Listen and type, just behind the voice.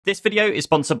This video is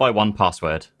sponsored by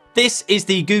 1Password. This is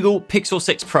the Google Pixel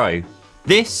 6 Pro.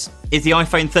 This is the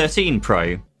iPhone 13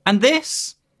 Pro. And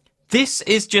this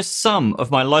is just some of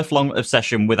my lifelong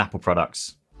obsession with Apple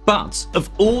products. But of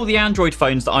all the Android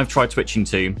phones that I've tried switching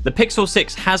to, the Pixel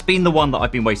 6 has been the one that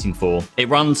I've been waiting for. It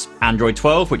runs Android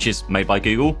 12, which is made by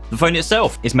Google. The phone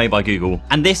itself is made by Google.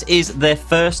 And this is their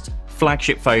first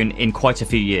flagship phone in quite a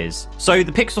few years. So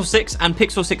the Pixel 6 and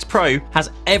Pixel 6 Pro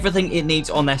has everything it needs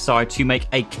on their side to make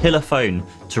a killer phone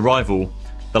to rival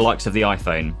the likes of the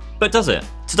iPhone. But does it?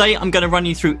 Today I'm going to run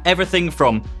you through everything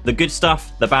from the good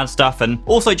stuff, the bad stuff, and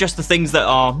also just the things that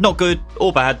are not good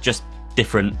or bad, just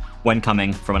different when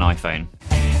coming from an iPhone.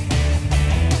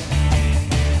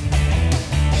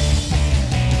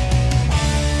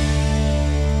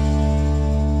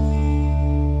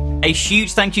 A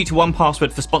huge thank you to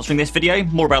 1Password for sponsoring this video.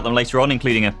 More about them later on,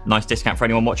 including a nice discount for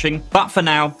anyone watching. But for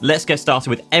now, let's get started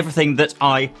with everything that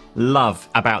I love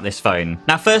about this phone.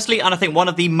 Now, firstly, and I think one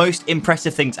of the most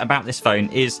impressive things about this phone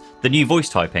is the new voice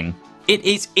typing. It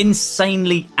is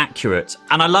insanely accurate,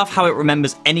 and I love how it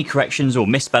remembers any corrections or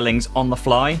misspellings on the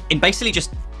fly. In basically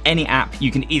just any app,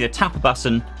 you can either tap a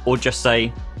button or just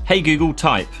say, "Hey Google,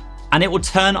 type," and it will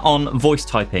turn on voice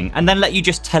typing and then let you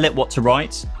just tell it what to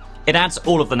write. It adds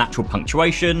all of the natural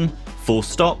punctuation, full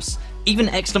stops, even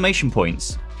exclamation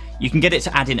points. You can get it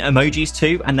to add in emojis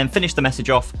too, and then finish the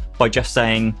message off by just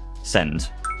saying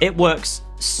send. It works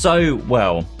so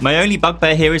well. My only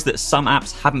bugbear here is that some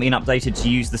apps haven't been updated to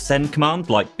use the send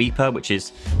command, like Beeper, which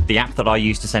is the app that I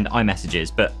use to send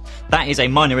iMessages, but that is a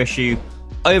minor issue.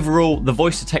 Overall, the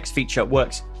voice to text feature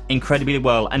works incredibly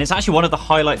well, and it's actually one of the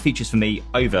highlight features for me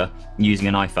over using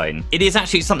an iPhone. It is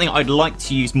actually something I'd like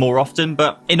to use more often,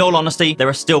 but in all honesty, there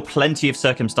are still plenty of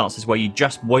circumstances where you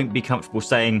just won't be comfortable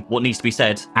saying what needs to be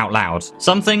said out loud.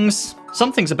 Some things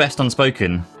are best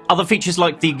unspoken. Other features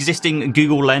like the existing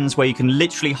Google Lens, where you can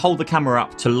literally hold the camera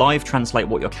up to live translate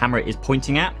what your camera is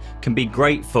pointing at, can be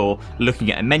great for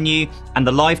looking at a menu, and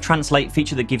the live translate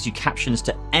feature that gives you captions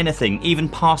to anything, even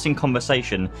passing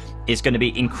conversation, is going to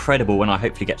be incredible when I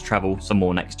hopefully get to travel some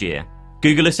more next year.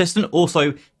 Google Assistant,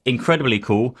 also incredibly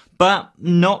cool, but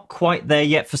not quite there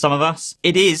yet for some of us.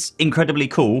 It is incredibly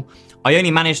cool. I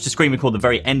only managed to screen record the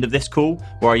very end of this call,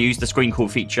 where I used the screen call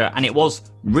feature, and it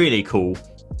was really cool.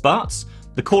 But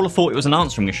the caller thought it was an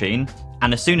answering machine,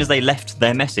 and as soon as they left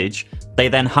their message, they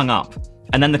then hung up.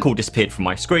 And then the call disappeared from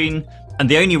my screen, and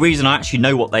the only reason I actually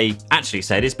know what they actually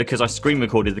said is because I screen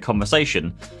recorded the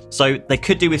conversation. So they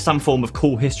could do with some form of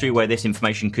call history where this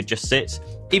information could just sit,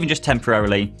 even just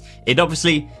temporarily. It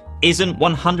obviously isn't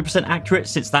 100% accurate,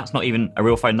 since that's not even a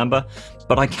real phone number,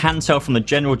 but I can tell from the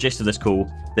general gist of this call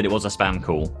that it was a spam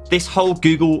call. This whole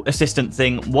Google Assistant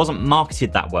thing wasn't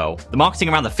marketed that well. The marketing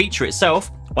around the feature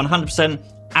itself, 100%,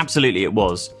 absolutely it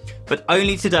was. But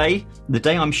only today, the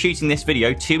day I'm shooting this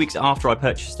video, 2 weeks after I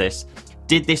purchased this,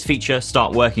 did this feature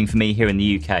start working for me here in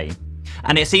the UK.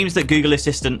 And it seems that Google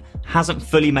Assistant hasn't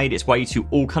fully made its way to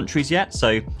all countries yet,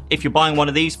 so if you're buying one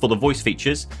of these for the voice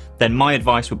features, then my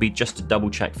advice would be just to double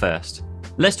check first.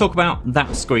 Let's talk about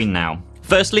that screen now.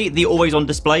 Firstly, the always on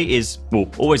display is, well,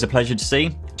 always a pleasure to see.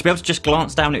 To be able to just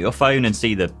glance down at your phone and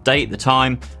see the date, the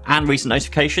time, and recent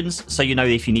notifications, so you know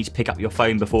if you need to pick up your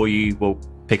phone before you, well,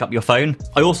 pick up your phone.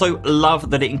 I also love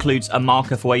that it includes a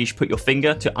marker for where you should put your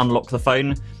finger to unlock the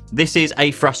phone. This is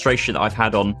a frustration that I've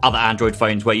had on other Android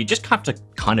phones where you just have to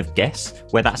kind of guess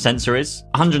where that sensor is.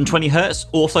 120 Hz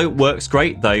also works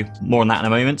great, though more on that in a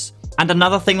moment. And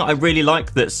another thing that I really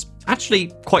like that's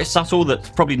actually quite subtle, that's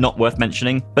probably not worth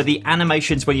mentioning, but the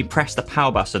animations when you press the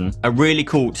power button are really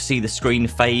cool to see the screen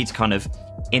fade kind of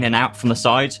in and out from the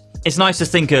side. It's nice to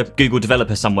think a Google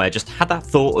developer somewhere just had that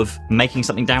thought of making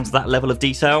something down to that level of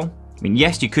detail. I mean,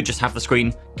 yes, you could just have the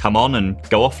screen come on and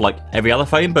go off like every other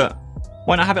phone, but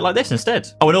why not have it like this instead?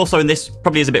 Oh, and also, and this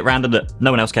probably is a bit random that no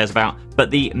one else cares about,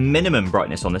 but the minimum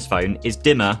brightness on this phone is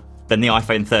dimmer than the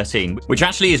iPhone 13, which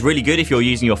actually is really good if you're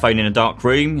using your phone in a dark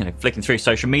room, you know, flicking through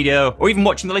social media, or even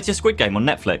watching the latest Squid Game on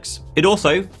Netflix. It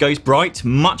also goes bright,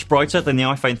 much brighter than the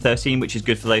iPhone 13, which is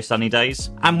good for those sunny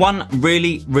days. And one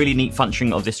really neat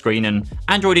function of this screen, and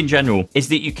Android in general, is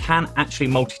that you can actually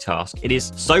multitask. It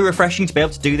is so refreshing to be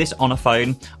able to do this on a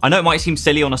phone. I know it might seem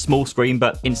silly on a small screen,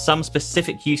 but in some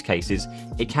specific use cases,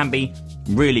 it can be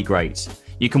really great.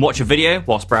 You can watch a video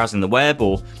whilst browsing the web,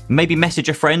 or maybe message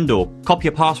a friend, or copy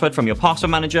a password from your password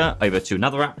manager over to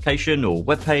another application or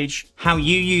web page. How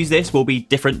you use this will be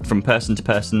different from person to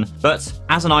person, but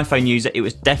as an iPhone user, it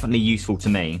was definitely useful to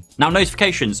me. Now,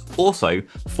 notifications also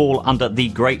fall under the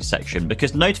great section,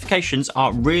 because notifications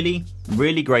are really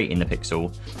great in the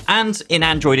Pixel and in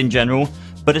Android in general.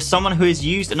 But as someone who has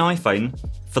used an iPhone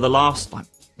for the last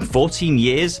 14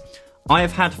 years? I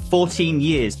have had 14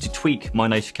 years to tweak my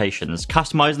notifications,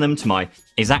 customizing them to my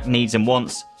exact needs and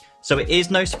wants. So it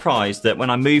is no surprise that when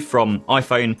I moved from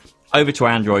iPhone over to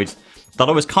Android, that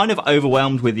I was kind of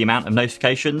overwhelmed with the amount of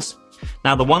notifications.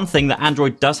 Now, the one thing that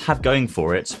Android does have going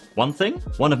for it,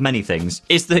 one of many things,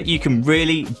 is that you can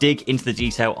really dig into the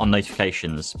detail on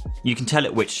notifications. You can tell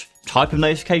it which type of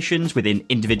notifications within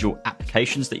individual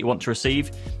applications that you want to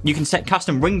receive. You can set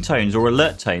custom ringtones or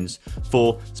alert tones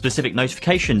for specific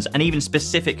notifications and even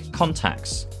specific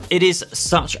contacts. It is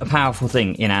such a powerful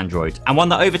thing in Android, and one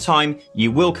that over time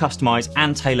you will customize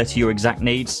and tailor to your exact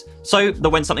needs, so that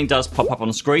when something does pop up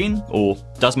on screen or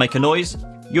does make a noise,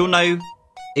 you'll know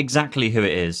exactly who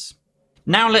it is.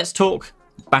 Now let's talk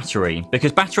battery,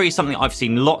 because battery is something I've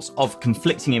seen lots of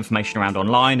conflicting information around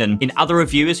online and in other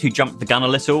reviewers who jumped the gun a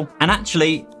little. And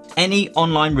actually, any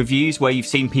online reviews where you've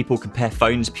seen people compare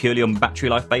phones purely on battery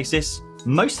life basis,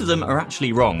 most of them are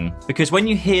actually wrong, because when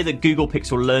you hear that Google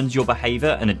Pixel learns your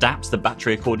behavior and adapts the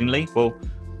battery accordingly, well,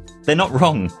 they're not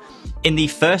wrong. In the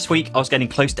first week, I was getting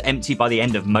close to empty by the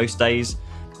end of most days,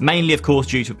 mainly of course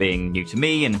due to it being new to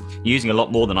me and using a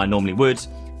lot more than I normally would,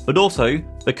 but also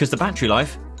because the battery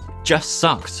life just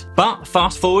sucked. But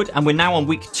fast forward and we're now on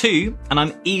week 2 and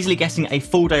I'm easily getting a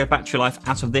full day of battery life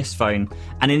out of this phone.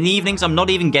 And in the evenings, I'm not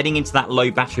even getting into that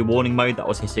low battery warning mode that I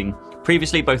was hitting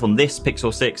previously, both on this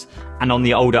Pixel 6 and on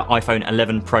the older iPhone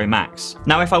 11 Pro Max.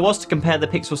 Now, if I was to compare the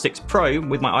Pixel 6 Pro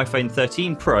with my iPhone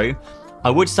 13 Pro,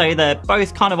 I would say they're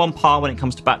both kind of on par when it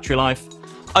comes to battery life.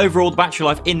 Overall, the battery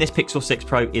life in this Pixel 6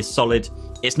 Pro is solid.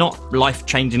 It's not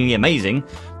life-changingly amazing,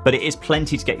 but it is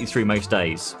plenty to get you through most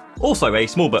days. Also, a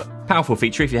small but powerful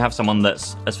feature if you have someone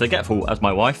that's as forgetful as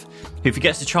my wife, who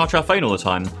forgets to charge her phone all the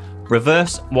time.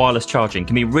 Reverse wireless charging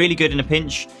can be really good in a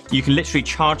pinch. You can literally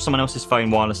charge someone else's phone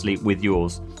wirelessly with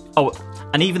yours. Oh,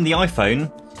 and even the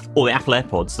iPhone or the Apple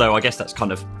AirPods, though I guess that's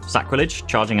kind of sacrilege,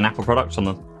 charging an Apple product on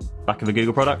the back of a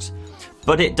Google product,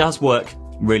 but it does work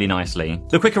really nicely.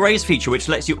 The quick erase feature, which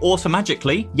lets you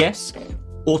automagically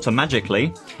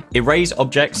erase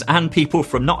objects and people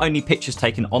from not only pictures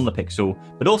taken on the Pixel,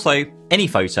 but also any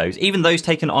photos, even those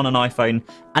taken on an iPhone,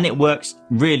 and it works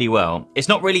really well. It's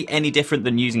not really any different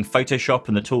than using Photoshop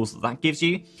and the tools that that gives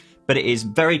you, but it is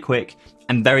very quick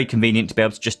and very convenient to be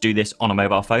able to just do this on a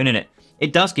mobile phone, and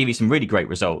it does give you some really great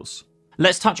results.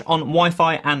 Let's touch on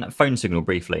Wi-Fi and phone signal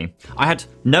briefly. I had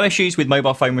no issues with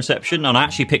mobile phone reception, and I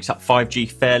actually picked up 5G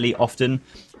fairly often.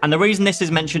 And the reason this is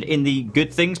mentioned in the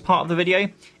good things part of the video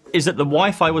is that the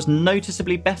Wi-Fi was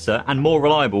noticeably better and more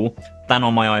reliable than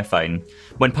on my iPhone.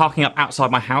 When parking up outside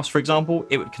my house, for example,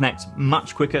 it would connect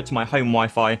much quicker to my home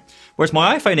Wi-Fi, whereas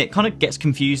my iPhone, it kind of gets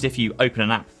confused if you open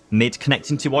an app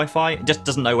mid-connecting to Wi-Fi. It just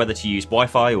doesn't know whether to use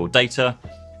Wi-Fi or data,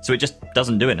 so it just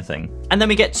doesn't do anything. And then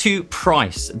we get to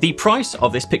price. The price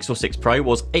of this Pixel 6 Pro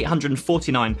was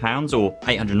 £849 or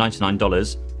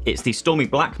 $899. It's the Stormy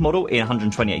Black model in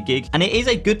 128GB, and it is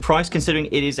a good price considering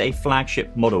it is a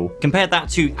flagship model. Compare that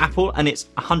to Apple, and it's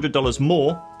 $100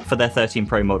 more for their 13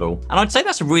 Pro model. And I'd say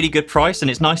that's a really good price,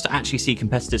 and it's nice to actually see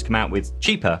competitors come out with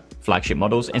cheaper flagship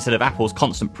models instead of Apple's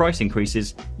constant price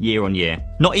increases year on year.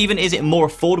 Not even is it a more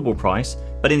affordable price,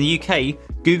 but in the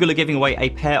UK, Google are giving away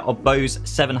a pair of Bose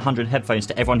 700 headphones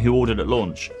to everyone who ordered at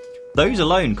launch. Those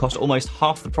alone cost almost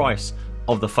half the price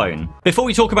of the phone. Before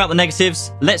we talk about the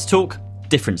negatives, let's talk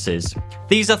differences.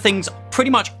 These are things pretty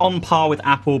much on par with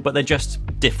Apple, but they're just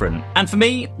different. And for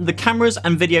me, the cameras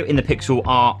and video in the Pixel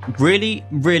are really,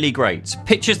 really great.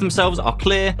 Pictures themselves are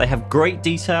clear, they have great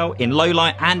detail. In low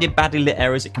light and in badly lit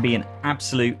areas, it can be an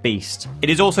absolute beast. It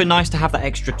is also nice to have that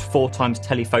extra 4x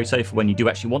telephoto for when you do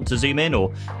actually want to zoom in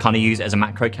or kind of use it as a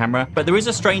macro camera. But there is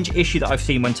a strange issue that I've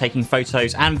seen when taking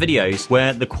photos and videos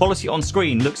where the quality on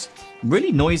screen looks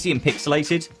really noisy and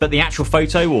pixelated, but the actual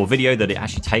photo or video that it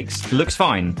actually takes looks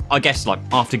fine. I guess like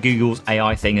after Google's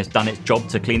AI thing has done its job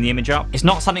to clean the image up. It's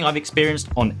not something I've experienced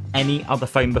on any other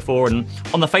phone before, and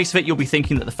on the face of it, you'll be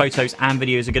thinking that the photos and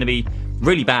videos are going to be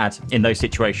really bad in those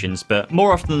situations, but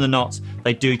more often than not,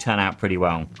 they do turn out pretty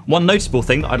well. One noticeable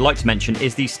thing that I'd like to mention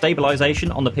is the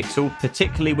stabilization on the Pixel,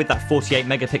 particularly with that 48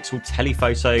 megapixel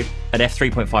telephoto at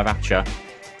f3.5 aperture.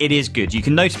 It is good. You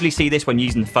can notably see this when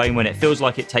using the phone, when it feels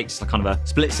like it takes kind of a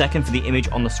split second for the image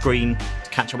on the screen to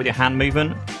catch up with your hand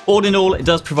movement. All in all, it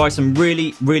does provide some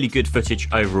really, really good footage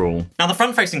overall. Now, the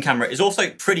front-facing camera is also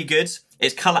pretty good.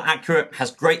 It's color accurate, has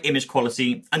great image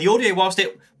quality, and the audio, whilst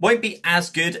it won't be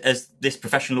as good as this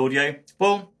professional audio,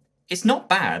 well, it's not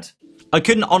bad. I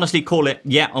couldn't honestly call it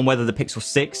yet on whether the Pixel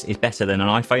 6 is better than an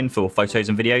iPhone for photos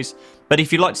and videos, but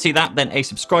if you'd like to see that, then a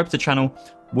subscribe to the channel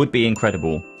would be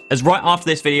incredible. as right after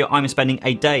this video, I'm spending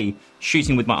a day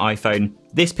shooting with my iPhone,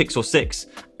 this Pixel 6,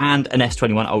 and an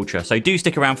S21 Ultra. So do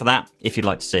stick around for that if you'd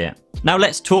like to see it. Now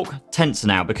let's talk Tensor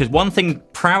now, because one thing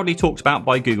proudly talked about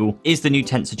by Google is the new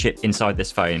Tensor chip inside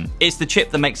this phone. It's the chip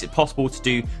that makes it possible to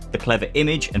do the clever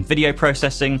image and video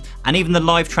processing, and even the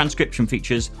live transcription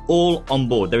features all on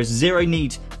board. There is zero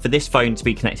need for this phone to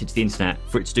be connected to the internet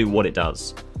for it to do what it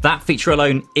does. That feature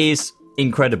alone is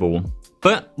incredible.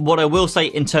 But what I will say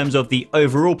in terms of the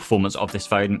overall performance of this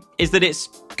phone is that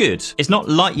it's good. It's not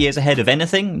light years ahead of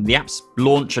anything. The apps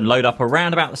launch and load up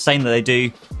around about the same that they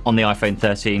do on the iPhone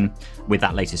 13 with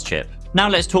that latest chip. Now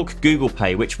let's talk Google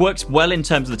Pay, which works well in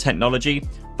terms of the technology,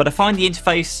 but I find the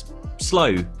interface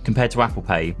slow compared to Apple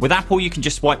Pay. With Apple, you can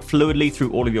just swipe fluidly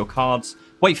through all of your cards,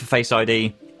 wait for Face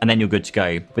ID, and then you're good to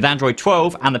go. With Android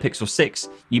 12 and the Pixel 6,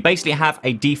 you basically have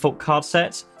a default card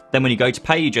set. Then when you go to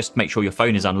pay, you just make sure your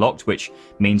phone is unlocked, which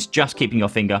means just keeping your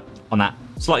finger on that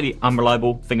slightly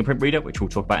unreliable fingerprint reader, which we'll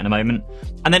talk about in a moment.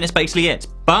 And then it's basically it.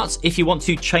 But if you want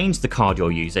to change the card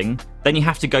you're using, then you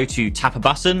have to go to tap a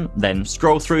button, then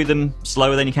scroll through them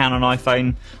slower than you can on an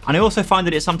iPhone. And I also find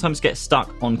that it sometimes gets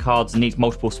stuck on cards and needs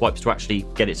multiple swipes to actually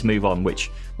get it to move on,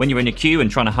 which when you're in a queue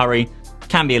and trying to hurry,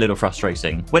 can be a little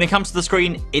frustrating. When it comes to the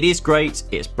screen, it is great,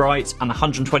 it's bright, and the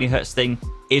 120Hz thing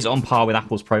is on par with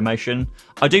Apple's ProMotion.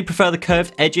 I do prefer the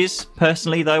curved edges,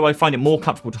 personally, though. I find it more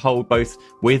comfortable to hold both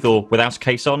with or without a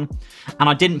case on. And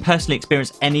I didn't personally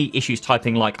experience any issues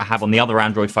typing like I have on the other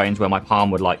Android phones where my palm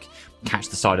would catch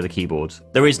the side of the keyboard.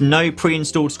 There is no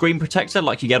pre-installed screen protector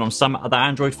like you get on some other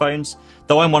Android phones,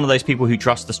 though I'm one of those people who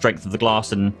trust the strength of the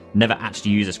glass and never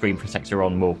actually use a screen protector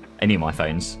on, well, any of my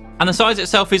phones. And the size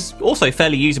itself is also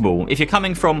fairly usable. If you're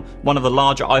coming from one of the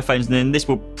larger iPhones, then this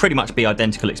will pretty much be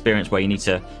identical experience where you need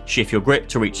to shift your grip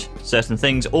to reach certain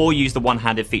things or use the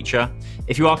one-handed feature.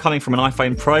 If you are coming from an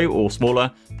iPhone Pro or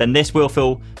smaller, then this will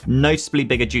feel noticeably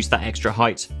bigger due to that extra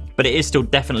height, but it is still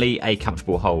definitely a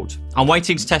comfortable hold. I'm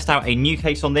waiting to test out a new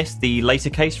case on this, the later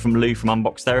case from Lou from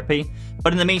Unbox Therapy,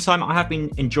 but in the meantime I have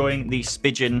been enjoying the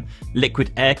Spigen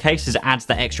liquid air case as it adds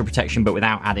that extra protection but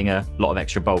without adding a lot of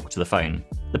extra bulk to the phone.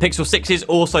 The Pixel 6s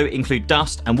also include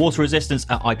dust and water resistance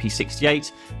at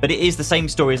IP68, but it is the same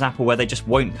story as Apple where they just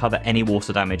won't cover any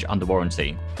water damage under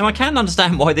warranty. Now I can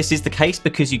understand why this is the case,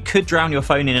 because you could drown your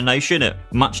phone in an ocean at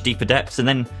much deeper depths and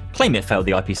then claim it failed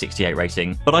the IP68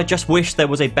 rating, but I just wish there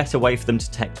was a better way for them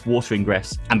to detect water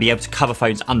ingress and be able to cover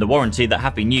phones under warranty that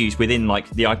have been used within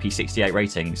the IP68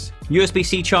 ratings.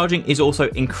 USB-C charging is also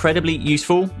incredibly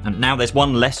useful, and now there's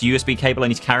one less USB cable I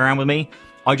need to carry around with me.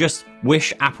 I just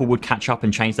wish Apple would catch up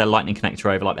and change their Lightning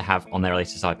connector over like they have on their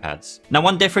latest iPads. Now,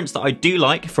 one difference that I do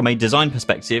like from a design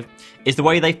perspective is the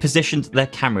way they've positioned their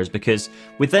cameras, because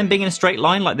with them being in a straight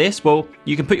line like this, well,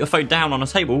 you can put your phone down on a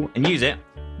table and use it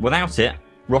without it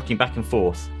rocking back and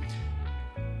forth.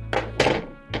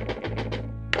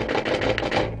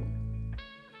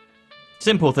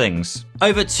 Simple things.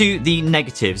 Over to the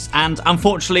negatives, and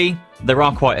unfortunately, there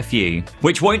are quite a few,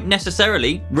 which won't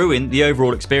necessarily ruin the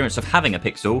overall experience of having a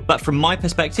Pixel, but from my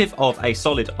perspective of a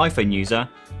solid iPhone user,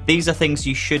 these are things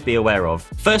you should be aware of.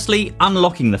 Firstly,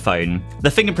 unlocking the phone.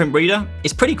 The fingerprint reader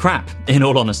is pretty crap, in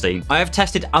all honesty. I have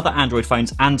tested other Android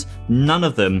phones and none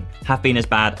of them have been as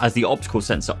bad as the optical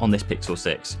sensor on this Pixel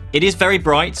 6. It is very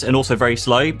bright and also very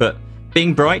slow, but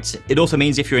being bright, it also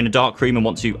means if you're in a dark room and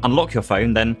want to unlock your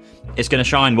phone, then it's going to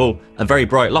shine, well, a very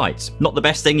bright light. Not the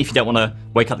best thing if you don't want to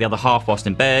wake up the other half whilst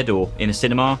in bed or in a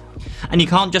cinema. And you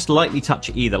can't just lightly touch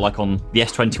it either, like on the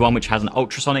S21, which has an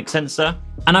ultrasonic sensor.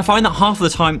 And I find that half of the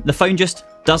time, the phone just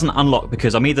doesn't unlock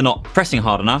because I'm either not pressing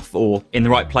hard enough or in the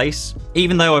right place,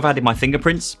 even though I've added my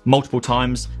fingerprints multiple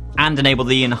times and enabled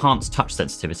the enhanced touch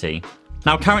sensitivity.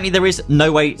 Now, currently there is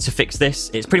no way to fix this.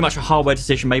 It's pretty much a hardware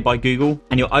decision made by Google,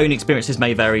 and your own experiences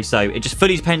may vary, so it just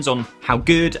fully depends on how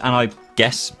good and I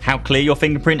guess how clear your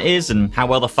fingerprint is and how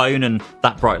well the phone and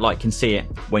that bright light can see it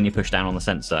when you push down on the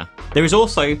sensor. There is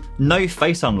also no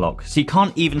face unlock, so you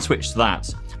can't even switch to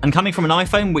that. And coming from an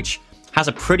iPhone, which has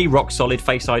a pretty rock-solid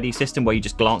Face ID system where you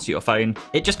just glance at your phone,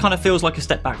 it just kind of feels like a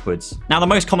step backwards. Now, the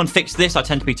most common fix to this, I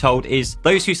tend to be told, is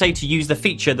those who say to use the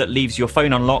feature that leaves your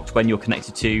phone unlocked when you're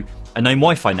connected to a known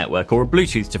Wi-Fi network or a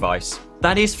Bluetooth device.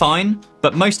 That is fine,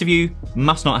 but most of you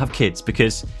must not have kids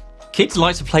because kids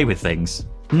like to play with things.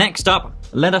 Next up,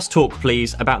 let us talk,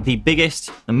 please, about the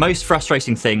biggest and most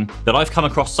frustrating thing that I've come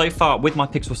across so far with my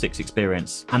Pixel 6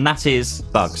 experience, and that is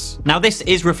bugs. Now, this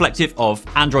is reflective of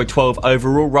Android 12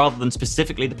 overall rather than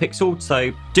specifically the Pixel,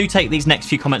 so do take these next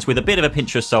few comments with a bit of a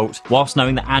pinch of salt, whilst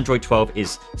knowing that Android 12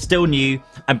 is still new,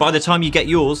 and by the time you get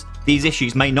yours, these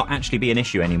issues may not actually be an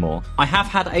issue anymore. I have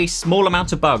had a small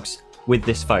amount of bugs with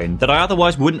this phone that I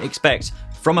otherwise wouldn't expect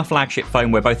from a flagship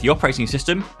phone where both the operating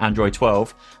system, Android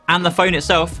 12, and the phone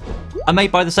itself are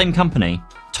made by the same company.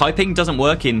 Typing doesn't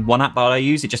work in one app that I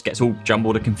use, it just gets all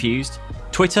jumbled and confused.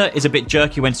 Twitter is a bit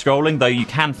jerky when scrolling, though you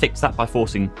can fix that by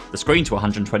forcing the screen to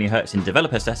 120Hz in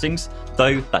developer settings,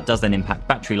 though that does then impact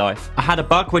battery life. I had a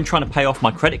bug when trying to pay off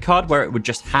my credit card where it would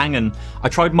just hang, and I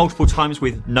tried multiple times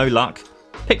with no luck.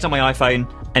 Picked up my iPhone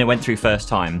and it went through first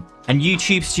time. And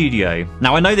YouTube Studio.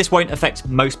 Now I know this won't affect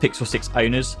most Pixel 6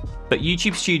 owners, but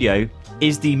YouTube Studio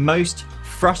is the most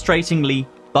frustratingly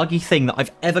buggy thing that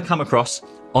I've ever come across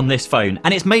on this phone.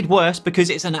 And it's made worse because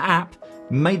it's an app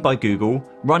made by Google,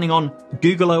 running on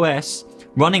Google OS,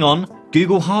 running on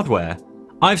Google hardware.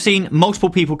 I've seen multiple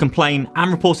people complain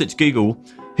and report it to Google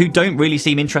who don't really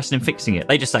seem interested in fixing it.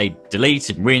 They just say delete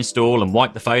and reinstall and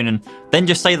wipe the phone and then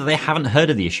just say that they haven't heard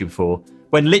of the issue before,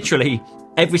 when literally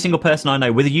every single person I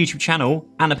know with a YouTube channel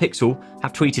and a Pixel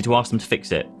have tweeted to ask them to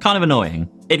fix it. Kind of annoying.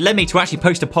 It led me to actually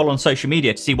post a poll on social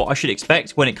media to see what I should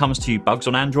expect when it comes to bugs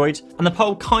on Android, and the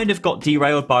poll kind of got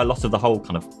derailed by a lot of the whole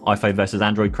kind of iPhone versus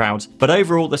Android crowd. But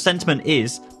overall, the sentiment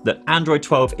is that Android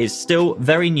 12 is still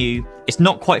very new, it's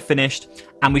not quite finished,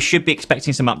 and we should be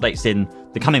expecting some updates in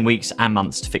the coming weeks and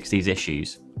months to fix these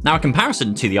issues. Now, in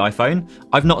comparison to the iPhone,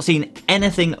 I've not seen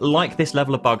anything like this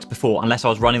level of bugs before unless I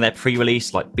was running their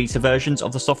pre-release, like beta versions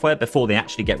of the software before they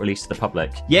actually get released to the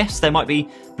public. Yes, there might be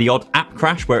the odd app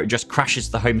crash where it just crashes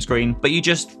the home screen, but you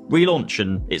just relaunch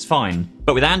and it's fine.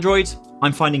 But with Android,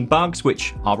 I'm finding bugs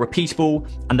which are repeatable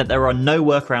and that there are no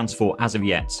workarounds for as of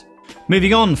yet.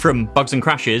 Moving on from bugs and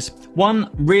crashes,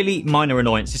 one really minor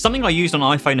annoyance is something I used on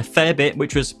iPhone a fair bit,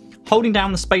 which was holding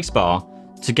down the spacebar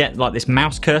to get like this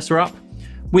mouse cursor up.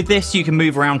 With this, you can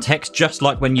move around text just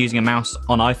like when using a mouse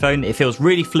on iPhone. It feels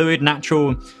really fluid,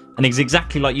 natural, and is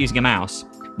exactly like using a mouse.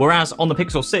 Whereas on the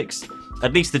Pixel 6,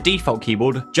 at least the default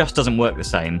keyboard just doesn't work the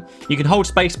same. You can hold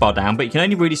spacebar down, but you can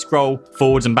only really scroll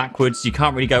forwards and backwards. You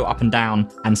can't really go up and down,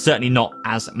 and certainly not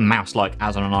as mouse-like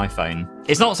as on an iPhone.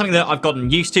 It's not something that I've gotten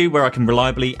used to where I can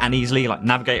reliably and easily like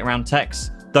navigate around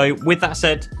text. Though with that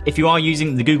said, if you are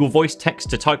using the Google Voice text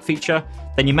to type feature,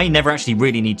 then you may never actually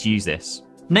really need to use this.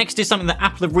 Next is something that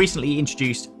Apple have recently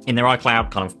introduced in their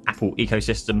iCloud kind of Apple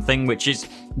ecosystem thing, which is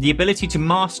the ability to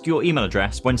mask your email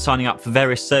address when signing up for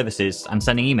various services and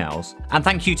sending emails. And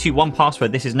thank you to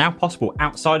 1Password, this is now possible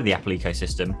outside of the Apple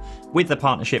ecosystem with the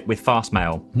partnership with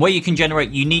Fastmail, where you can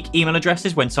generate unique email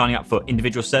addresses when signing up for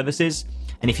individual services.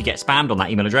 And if you get spammed on that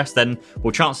email address, then,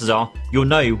 well, chances are you'll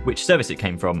know which service it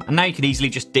came from. And now you can easily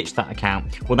just ditch that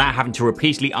account without having to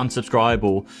repeatedly unsubscribe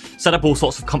or set up all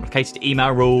sorts of complicated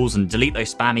email rules and delete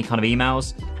those spammy kind of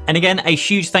emails. And again, a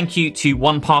huge thank you to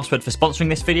 1Password for sponsoring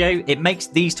this video. It makes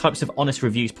these types of honest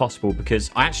reviews possible because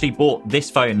I actually bought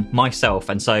this phone myself,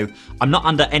 and so I'm not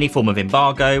under any form of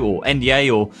embargo or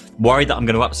NDA or worried that I'm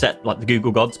going to upset like the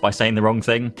Google gods by saying the wrong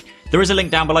thing. There is a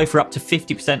link down below for up to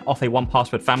 50% off a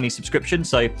 1Password family subscription,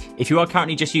 so if you are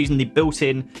currently just using the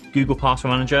built-in Google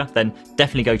Password Manager, then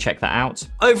definitely go check that out.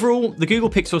 Overall, the Google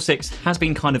Pixel 6 has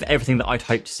been kind of everything that I'd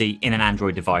hope to see in an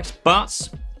Android device, but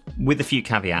with a few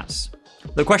caveats.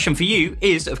 The question for you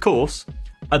is, of course,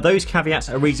 are those caveats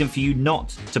a reason for you not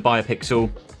to buy a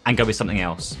Pixel and go with something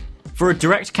else? For a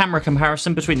direct camera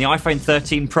comparison between the iPhone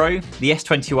 13 Pro, the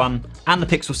S21 and the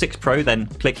Pixel 6 Pro, then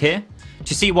click here.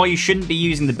 To see why you shouldn't be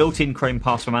using the built-in Chrome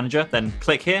Password Manager, then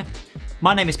click here.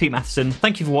 My name is Pete Matheson,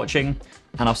 thank you for watching,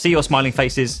 and I'll see your smiling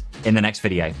faces in the next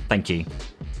video. Thank you.